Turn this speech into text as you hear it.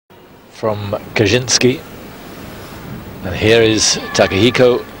from Kaczynski. And here is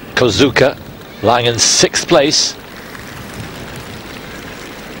Takahiko Kozuha, lying in 6th place.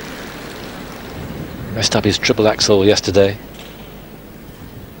 Messed up his triple axel yesterday.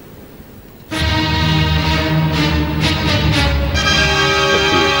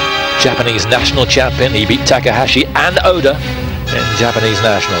 Japanese national champion, he beat Takahashi and Oda in Japanese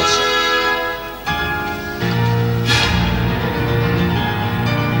nationals.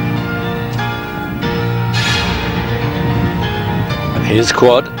 And his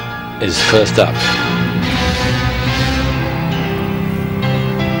quad is first up.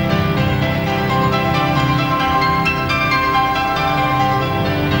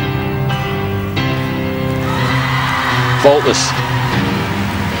 Faultless.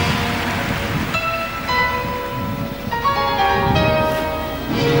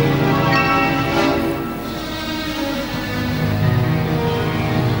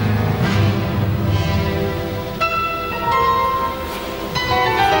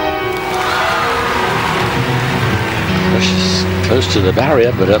 Close to the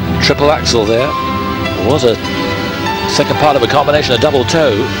barrier, but a triple axel there. Was a second part of a combination of double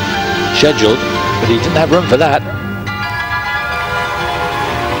toe scheduled, but he didn't have room for that.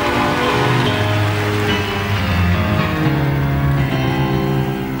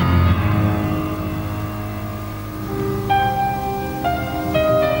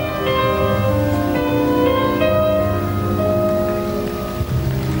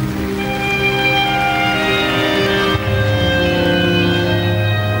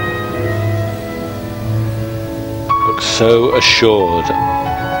 So assured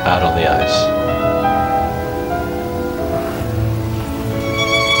out on the ice.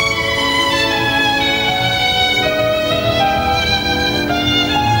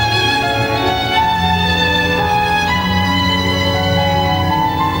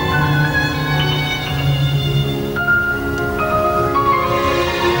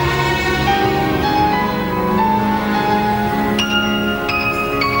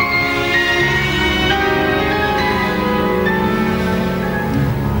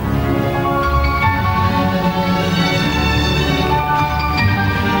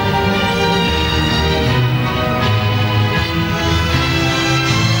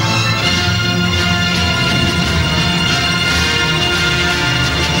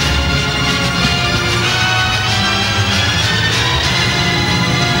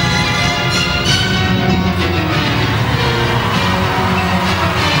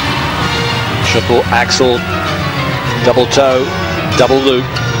 Triple axel, double toe, double loop.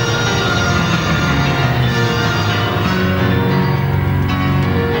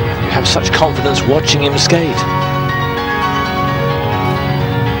 You have such confidence watching him skate.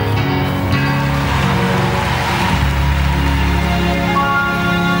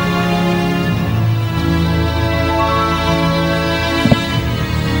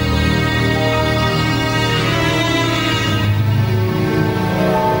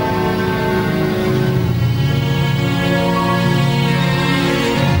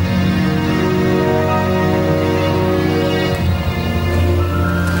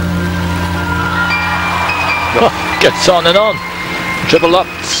 Gets on and on. Triple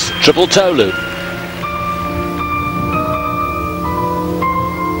ups, triple toe loop.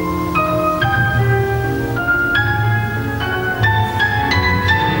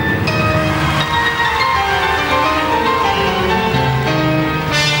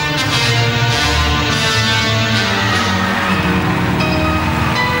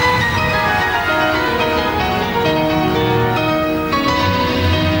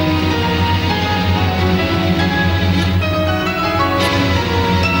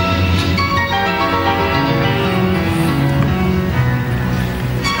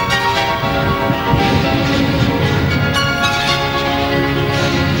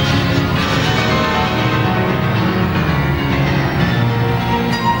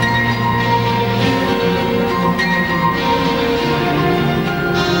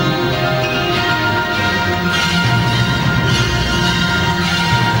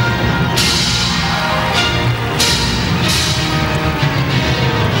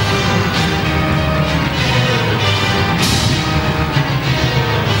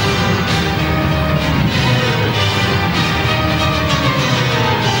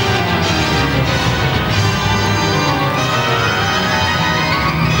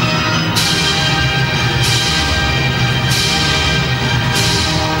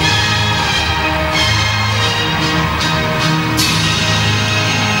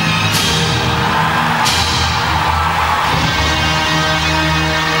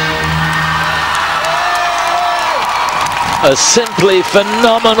 A simply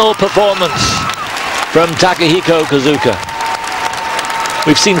phenomenal performance from Takahiko Kozuha.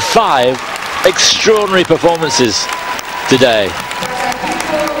 We've seen 5 extraordinary performances today.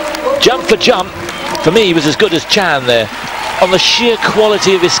 Jump for jump, for me, he was as good as Chan there. On the sheer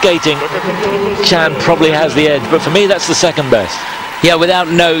quality of his skating, Chan probably has the edge, but for me, that's the second best. Yeah, without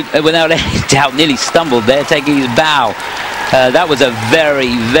any doubt, nearly stumbled there, taking his bow. That was a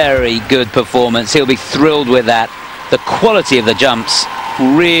very, very good performance. He'll be thrilled with that. The quality of the jumps,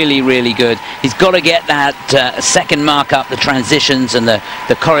 really, really good. He's got to get that second mark up, the transitions and the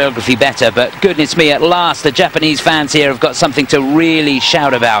choreography better. But goodness me, at last, the Japanese fans here have got something to really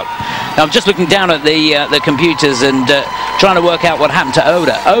shout about. Now, I'm just looking down at the computers and trying to work out what happened to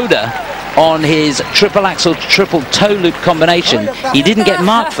Oda. Oda, on his triple axel, triple toe loop combination, he didn't get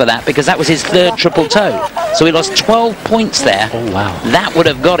marked for that because that was his 3rd triple toe. So he lost 12 points there. Oh, wow. That would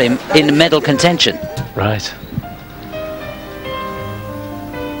have got him in medal contention. Right.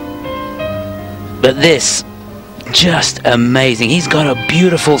 But this, just amazing. He's got a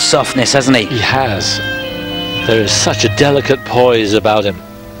beautiful softness, hasn't he? He has. There is such a delicate poise about him.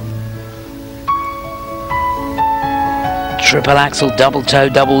 Triple axel, double toe,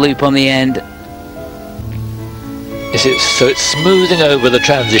 double loop on the end. So it's smoothing over the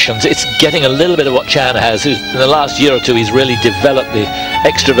transitions. It's getting a little bit of what Chan has. In the last year or two, he's really developed the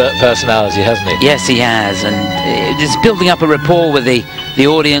extrovert personality, hasn't he? Yes, he has. And it's building up a rapport with the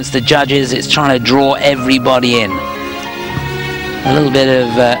audience, the judges. It's trying to draw everybody in. A little bit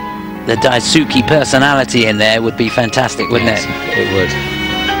of the Daisuke personality in there would be fantastic, wouldn't it? It would.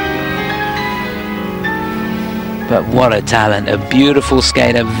 But what a talent, a beautiful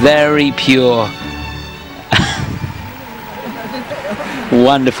skater, very pure.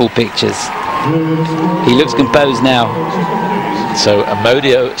 Wonderful pictures. He looks composed now. So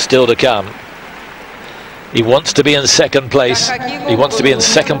Amodio still to come. He wants to be in 2nd place. He wants to be in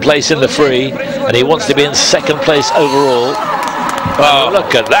 2nd place in the free, and he wants to be in 2nd place overall. Oh,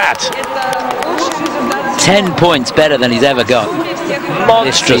 look at that! 10 points better than he's ever got.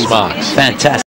 Monstrous marks. Fantastic.